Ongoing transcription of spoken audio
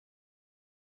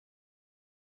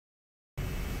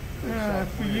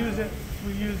If we use it,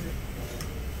 we use it.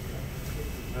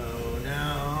 So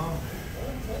now,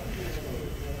 let's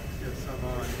get some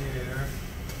on here.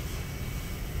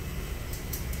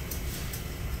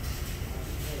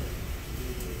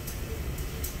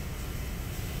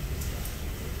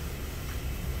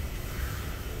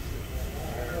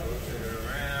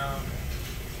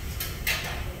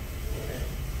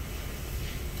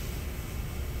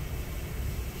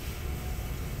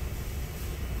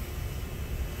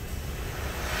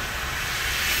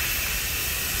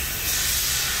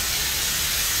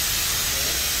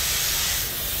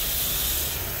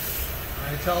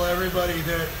 I tell everybody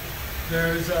that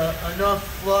there's enough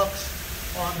flux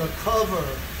on the cover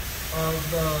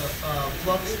of the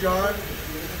flux jar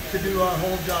to do our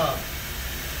whole job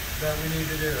that we need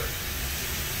to do.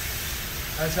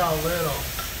 That's how little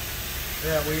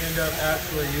that we end up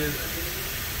actually using.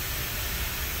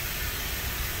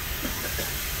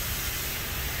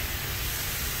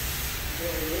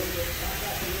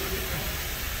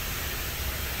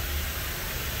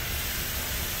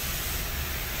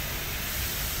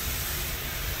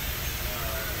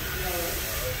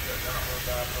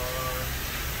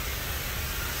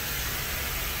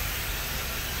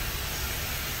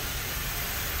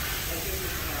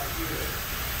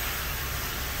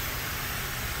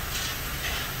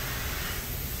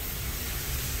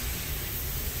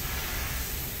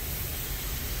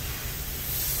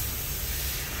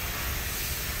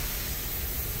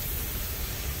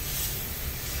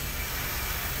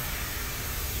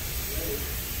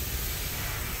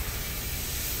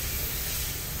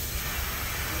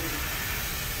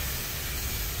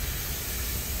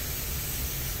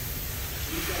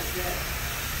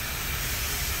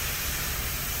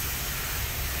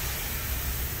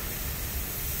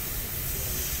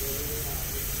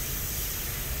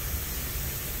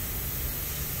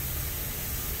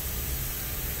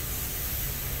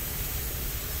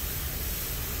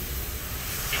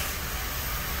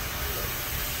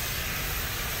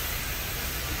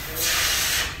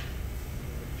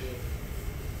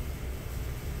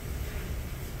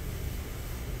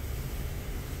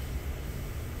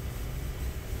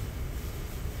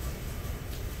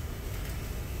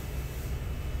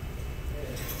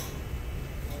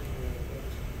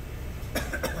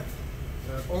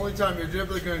 The only time you're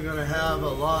typically going to have a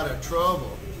lot of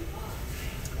trouble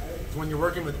is when you're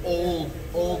working with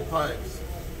old pipes.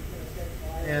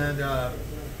 And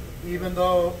even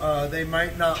though they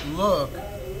might not look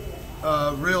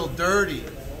real dirty,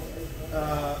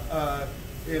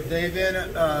 if they've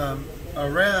been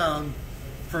around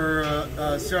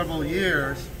for several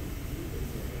years,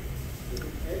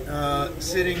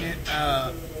 sitting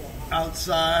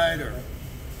outside or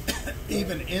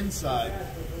even inside,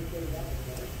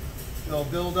 they'll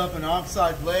build up an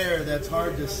oxide layer that's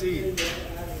hard to see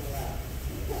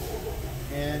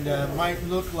and might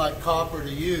look like copper to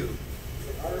you,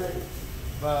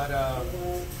 but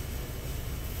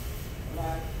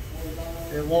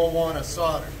it won't want to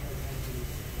solder.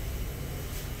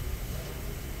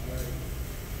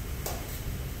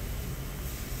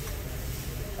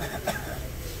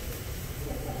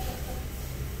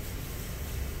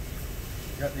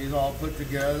 Got these all put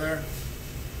together.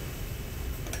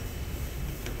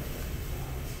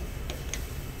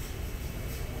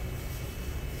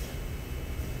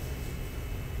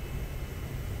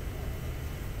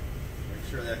 Make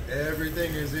sure that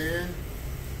everything is in.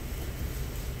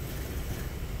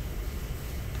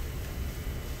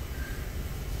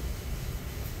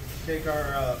 Take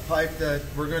our pipe that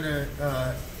we're going to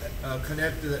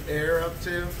connect the air up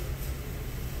to.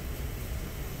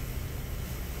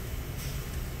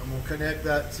 And we'll connect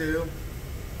that too.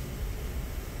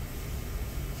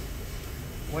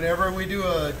 Whenever we do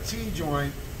a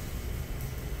T-joint,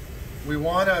 we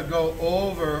want to go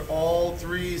over all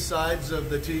three sides of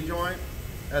the T-joint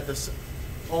at the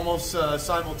almost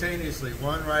simultaneously,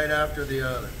 one right after the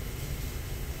other.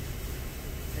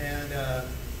 And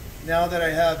now that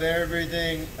I have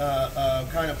everything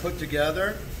kind of put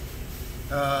together,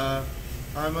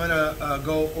 I'm going to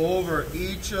go over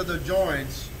each of the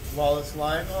joints while it's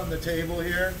lying on the table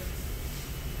here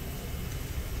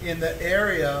in the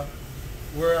area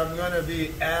where I'm going to be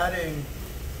adding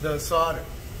the solder.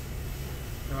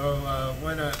 So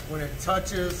when it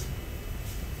touches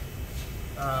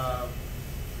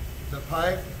the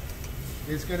pipe,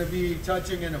 it's going to be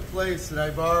touching in a place that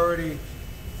I've already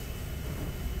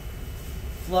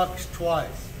fluxed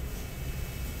twice.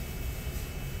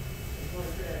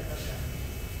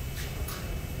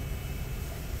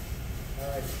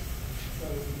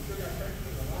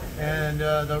 And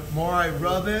the more I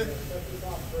rub it,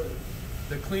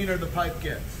 the cleaner the pipe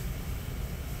gets.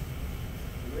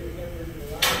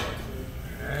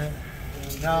 Alright,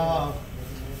 now I'll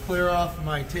clear off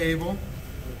my table,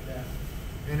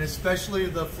 and especially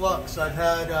the flux. I've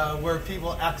had where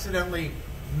people accidentally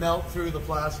melt through the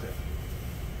plastic.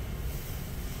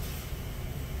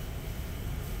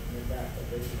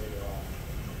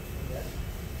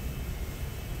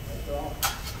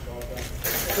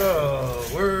 So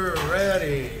we're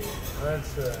ready.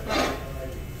 Let's draw.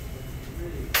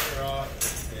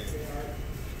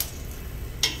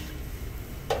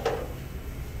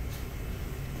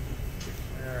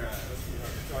 Alright, let's see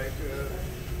how tight it is.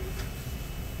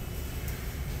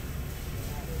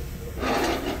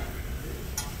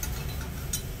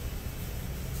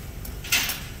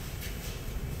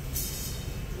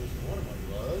 One of my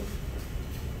gloves.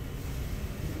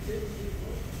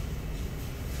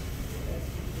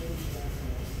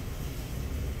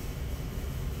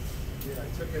 Yeah, I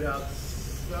took it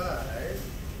outside.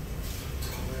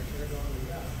 Where should I go on the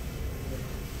back?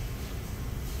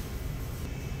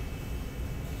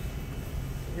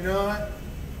 You know what?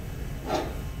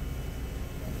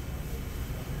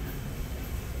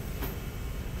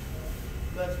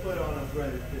 Let's put on a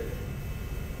threaded fitting.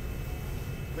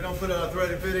 If we don't put a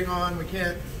threaded fitting on, we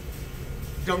can't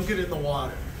dunk it in the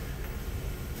water.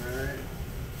 Alright?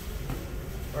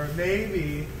 Or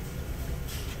maybe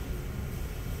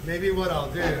what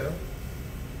I'll do,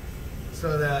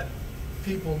 so that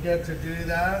people get to do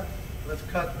that, let's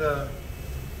cut the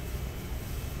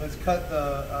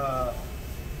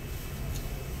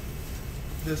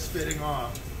this fitting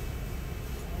off.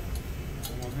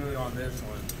 And we'll do it on this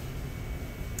one.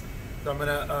 So I'm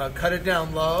gonna cut it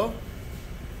down low,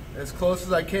 as close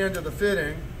as I can to the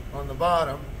fitting on the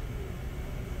bottom.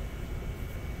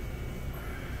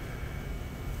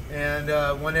 And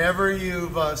whenever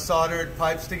you've soldered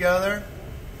pipes together,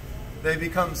 they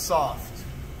become soft.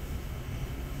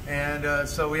 And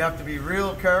so we have to be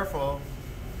real careful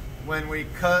when we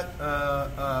cut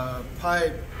a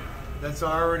pipe that's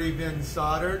already been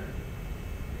soldered,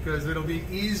 because it'll be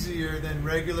easier than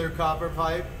regular copper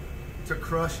pipe to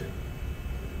crush it.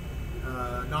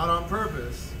 Not on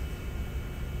purpose,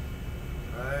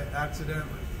 right?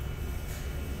 Accidentally.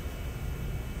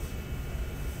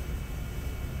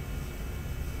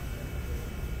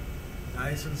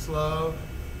 Nice and slow.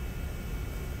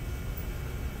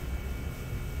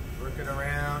 Work it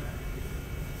around.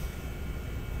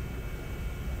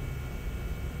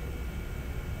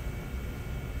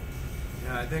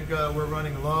 Yeah, I think we're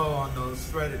running low on those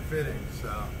threaded fittings, so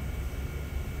I'm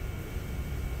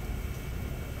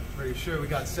pretty sure we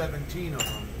got 17 of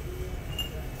them.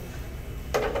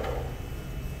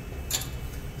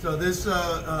 So this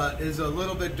is a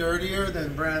little bit dirtier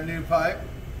than brand new pipe.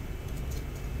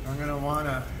 I'm going to want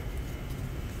to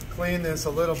clean this a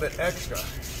little bit extra.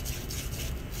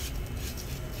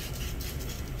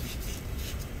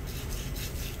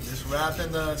 Just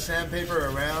wrapping the sandpaper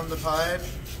around the pipe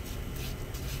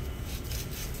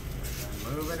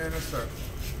and moving in a circle.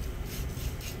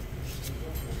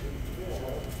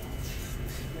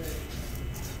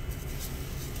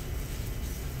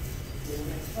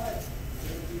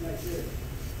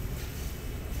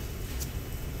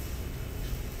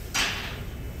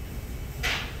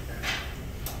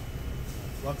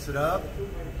 Flux it up.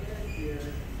 There's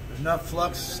enough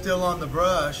flux still on the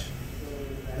brush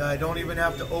that I don't even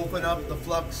have to open up the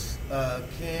flux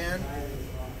can.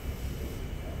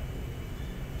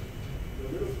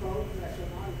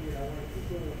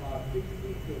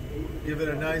 Give it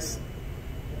a nice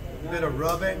bit of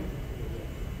rubbing.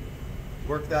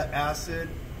 Work that acid.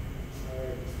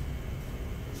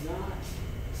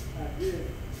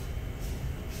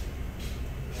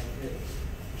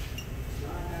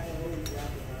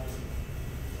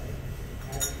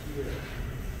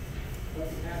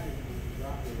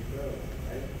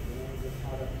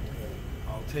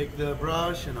 I'll take the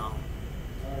brush and I'll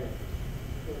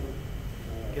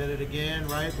get it again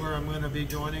right where I'm going to be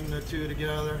joining the two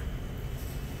together.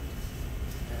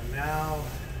 And now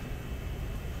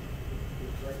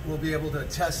we'll be able to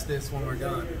test this when we're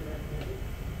done.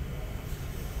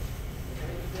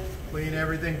 Clean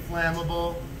everything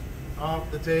flammable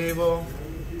off the table.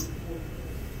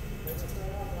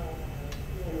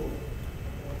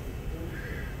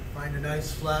 Find a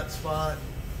nice flat spot.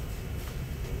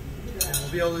 And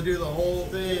we'll be able to do the whole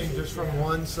thing just from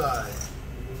one side.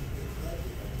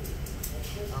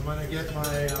 I'm going to get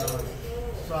my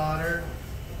solder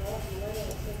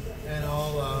and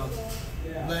I'll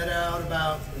let out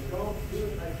about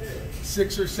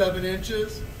 6 or 7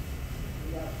 inches.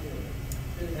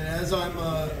 And as I'm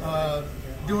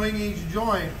doing each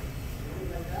joint,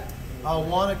 I'll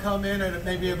want to come in at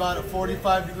maybe about a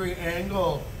 45-degree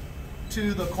angle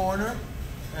to the corner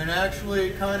and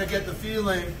actually kind of get the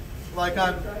feeling like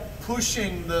I'm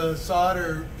pushing the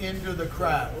solder into the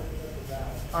crack.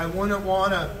 I wouldn't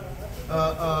want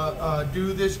to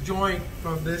do this joint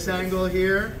from this angle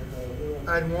here.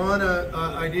 I'd want to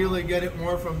ideally get it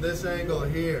more from this angle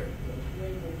here,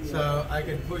 so I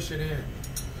can push it in.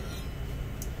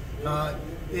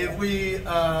 If we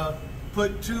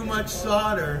put too much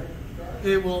solder,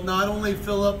 it will not only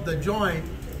fill up the joint,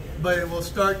 but it will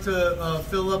start to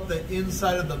fill up the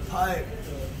inside of the pipe,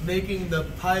 making the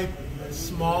pipe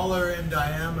smaller in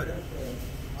diameter.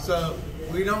 So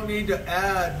we don't need to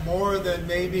add more than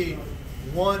maybe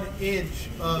 1 inch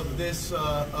of this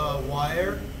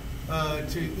wire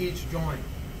to each joint.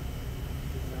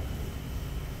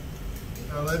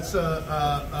 Now let's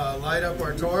light up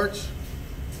our torch.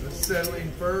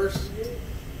 Acetylene first,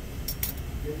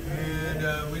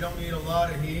 and we don't need a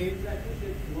lot of heat.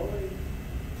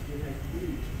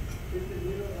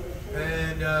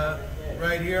 And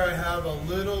right here I have a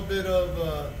little bit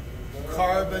of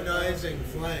carbonizing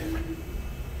flame.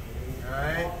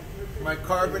 Alright, my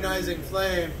carbonizing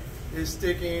flame is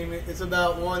sticking, it's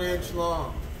about 1 inch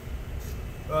long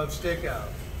of stick out.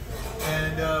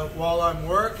 And while I'm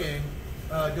working,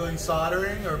 doing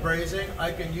soldering or brazing,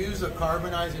 I can use a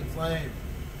carbonizing flame.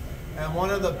 And one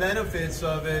of the benefits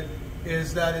of it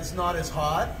is that it's not as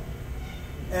hot,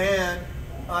 and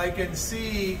I can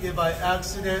see if I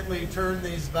accidentally turn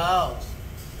these valves,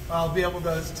 I'll be able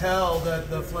to tell that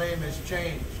the flame has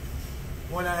changed.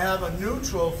 When I have a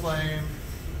neutral flame,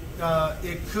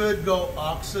 it could go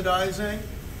oxidizing,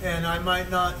 and I might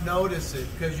not notice it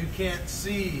because you can't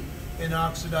see an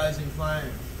oxidizing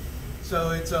flame.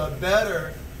 So it's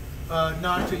better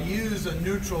not to use a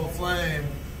neutral flame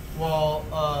while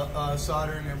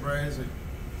soldering and brazing.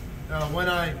 Now, when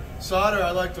I solder,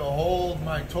 I like to hold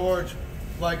my torch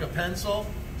like a pencil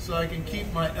so I can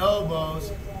keep my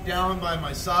elbows down by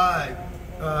my side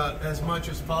as much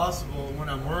as possible when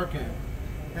I'm working.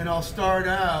 And I'll start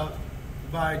out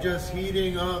by just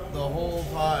heating up the whole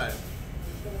pipe.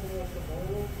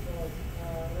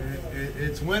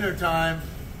 It's winter time,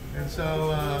 and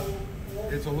so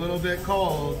it's a little bit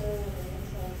cold,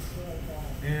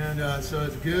 and so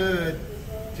it's good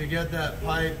to get that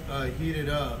pipe heated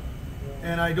up.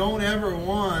 And I don't ever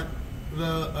want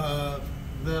the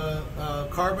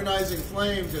carbonizing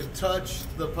flame to touch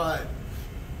the pipe.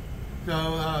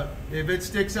 So if it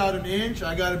sticks out 1 inch,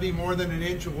 I got to be more than 1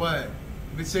 inch away.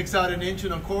 If it sticks out 1 1/4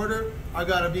 inches, I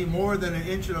got to be more than 1 1/4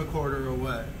 inches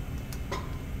away.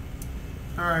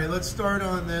 All right, let's start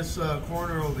on this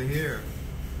corner over here.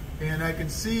 And I can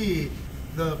see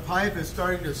the pipe is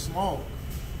starting to smoke.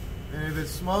 And if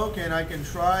it's smoking, I can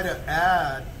try to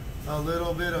add a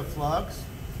little bit of flux.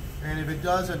 And if it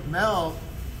doesn't melt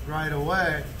right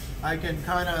away, I can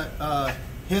kind of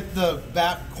hit the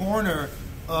back corner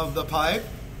of the pipe,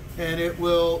 and it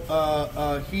will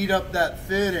heat up that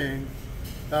fitting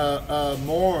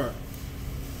more.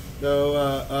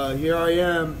 So here I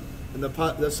am, and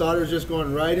the solder is just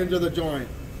going right into the joint.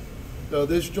 So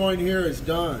this joint here is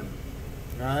done.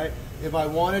 All right. If I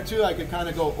wanted to, I could kind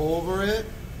of go over it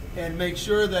and make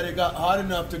sure that it got hot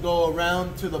enough to go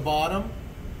around to the bottom.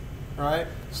 All right.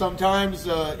 Sometimes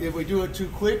if we do it too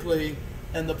quickly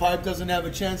and the pipe doesn't have a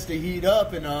chance to heat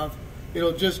up enough,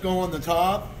 it'll just go on the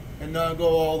top and not go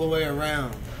all the way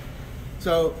around.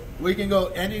 So we can go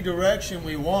any direction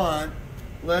we want.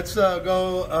 Let's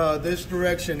go this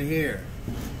direction here,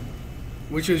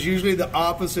 which is usually the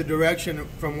opposite direction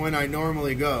from when I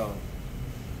normally go.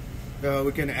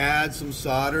 We can add some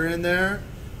solder in there,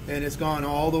 and it's gone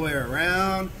all the way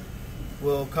around.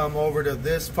 We'll come over to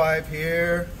this pipe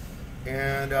here,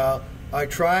 and I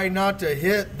try not to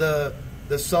hit the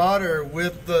solder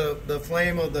with the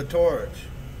flame of the torch.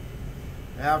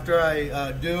 After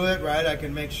I do it, right, I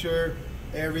can make sure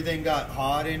everything got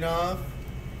hot enough.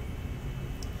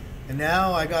 And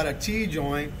now I got a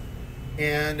T-joint,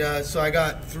 and so I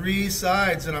got 3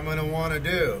 sides that I'm going to want to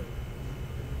do.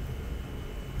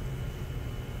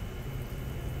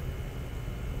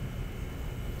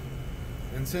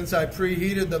 And since I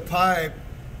preheated the pipe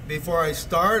before I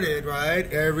started,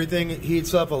 right, everything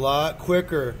heats up a lot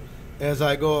quicker as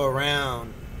I go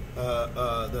around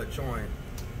the joint.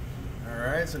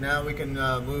 Alright, so now we can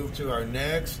move to our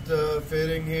next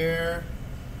fitting here.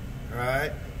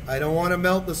 Alright, I don't want to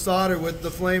melt the solder with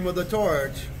the flame of the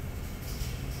torch.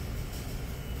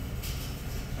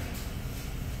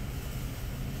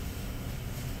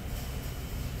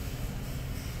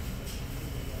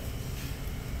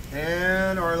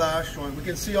 And our last joint. We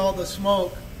can see all the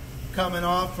smoke coming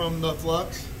off from the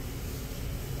flux.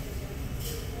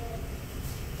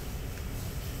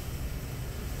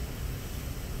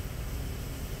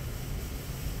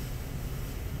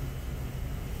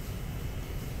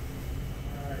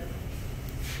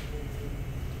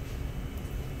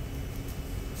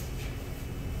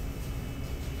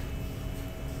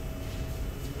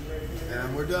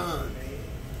 we're done.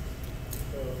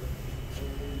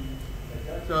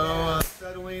 So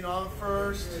acetylene off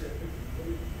first,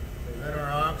 then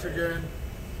our oxygen,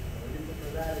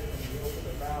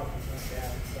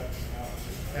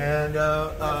 and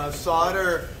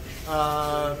solder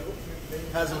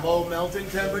has a low melting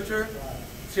temperature.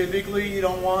 Typically you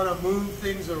don't want to move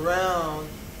things around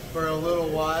for a little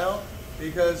while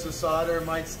because the solder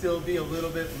might still be a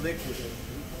little bit liquid.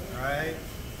 Alright,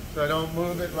 so don't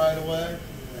move it right away.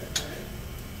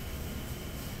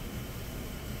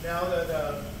 Now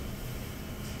that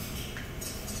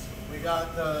we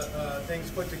got the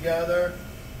things put together,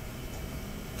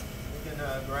 we can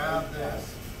grab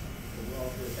this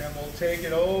and we'll take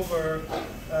it over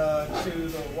to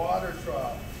the water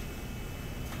trough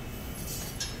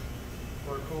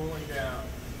for cooling down.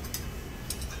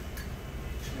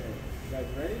 Okay, you guys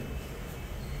ready?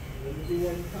 Let me do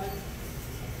one cut.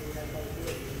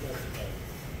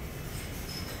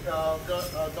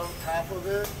 I'll dump half of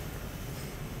it.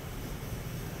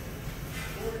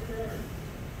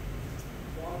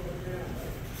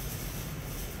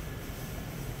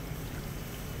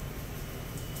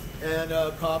 And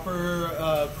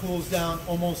copper cools down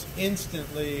almost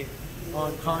instantly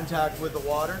on contact with the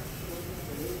water.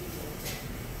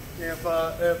 If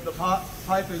the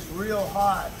pipe is real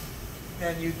hot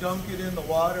and you dunk it in the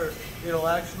water, it'll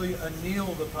actually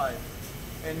anneal the pipe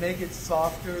and make it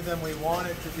softer than we want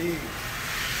it to be.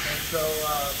 And so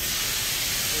if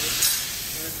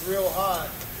it's real hot,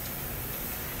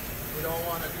 we don't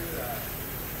want to do that.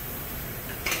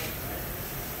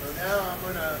 So now I'm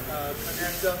going to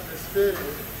connect up this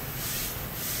fitting.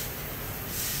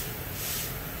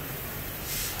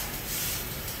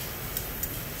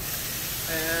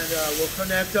 And we'll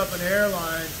connect up an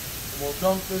airline. And we'll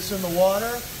dunk this in the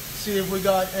water, see if we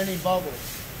got any bubbles.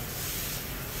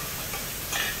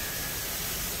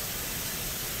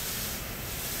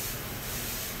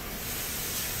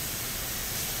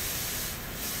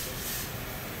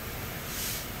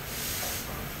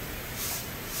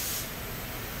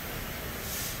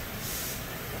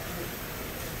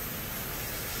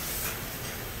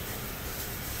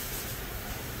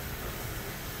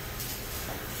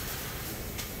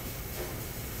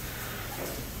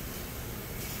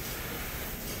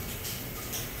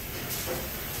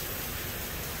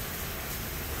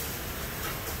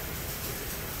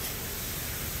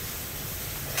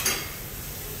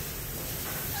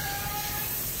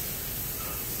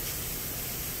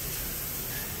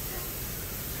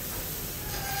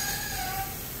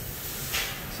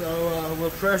 So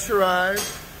we're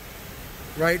pressurized.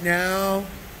 Right now,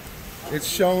 it's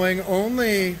showing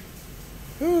only,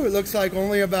 it looks like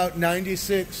only about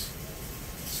 96.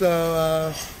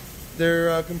 So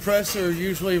their compressor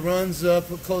usually runs up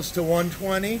close to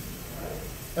 120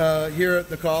 here at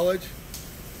the college.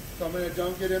 So I'm going to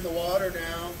dunk it in the water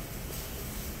now.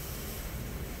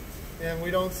 And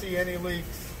we don't see any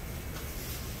leaks.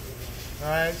 All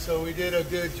right, so we did a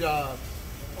good job.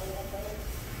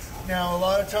 Now, a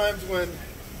lot of times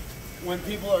when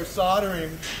people are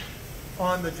soldering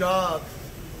on the job,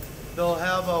 they'll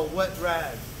have a wet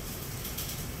rag.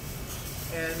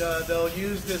 And they'll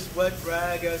use this wet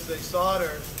rag as they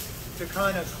solder to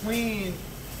kind of clean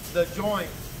the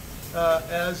joint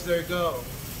as they go.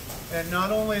 And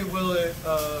not only will it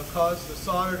cause the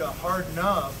solder to harden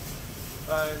up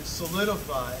and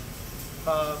solidify,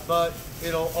 but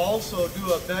it'll also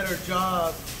do a better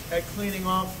job at cleaning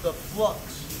off the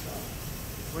flux.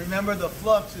 Remember, the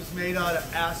flux is made out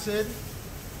of acid,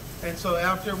 and so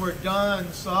after we're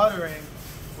done soldering,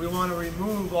 we want to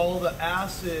remove all the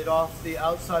acid off the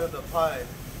outside of the pipe.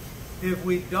 If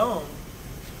we don't,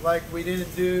 like we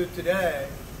didn't do today,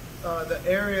 the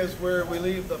areas where we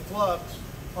leave the flux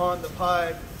on the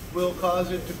pipe will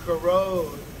cause it to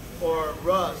corrode or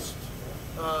rust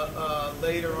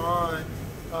later on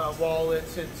while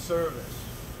it's in service.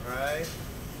 All right?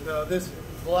 So this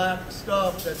black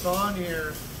stuff that's on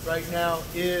here right now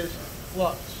is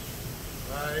flux,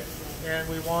 right? And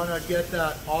we want to get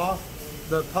that off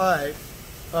the pipe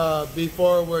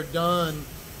before we're done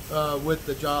with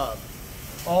the job.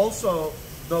 Also,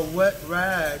 the wet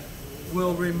rag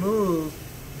will remove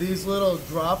these little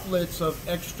droplets of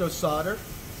extra solder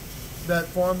that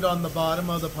formed on the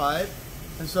bottom of the pipe.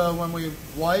 And so when we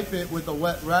wipe it with a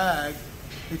wet rag,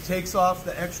 it takes off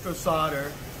the extra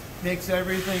solder, makes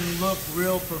everything look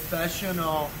real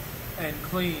professional and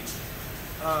clean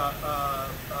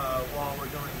while we're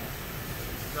doing it.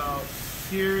 So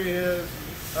here is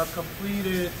a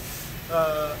completed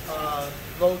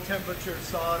low temperature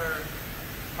solder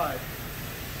pipe.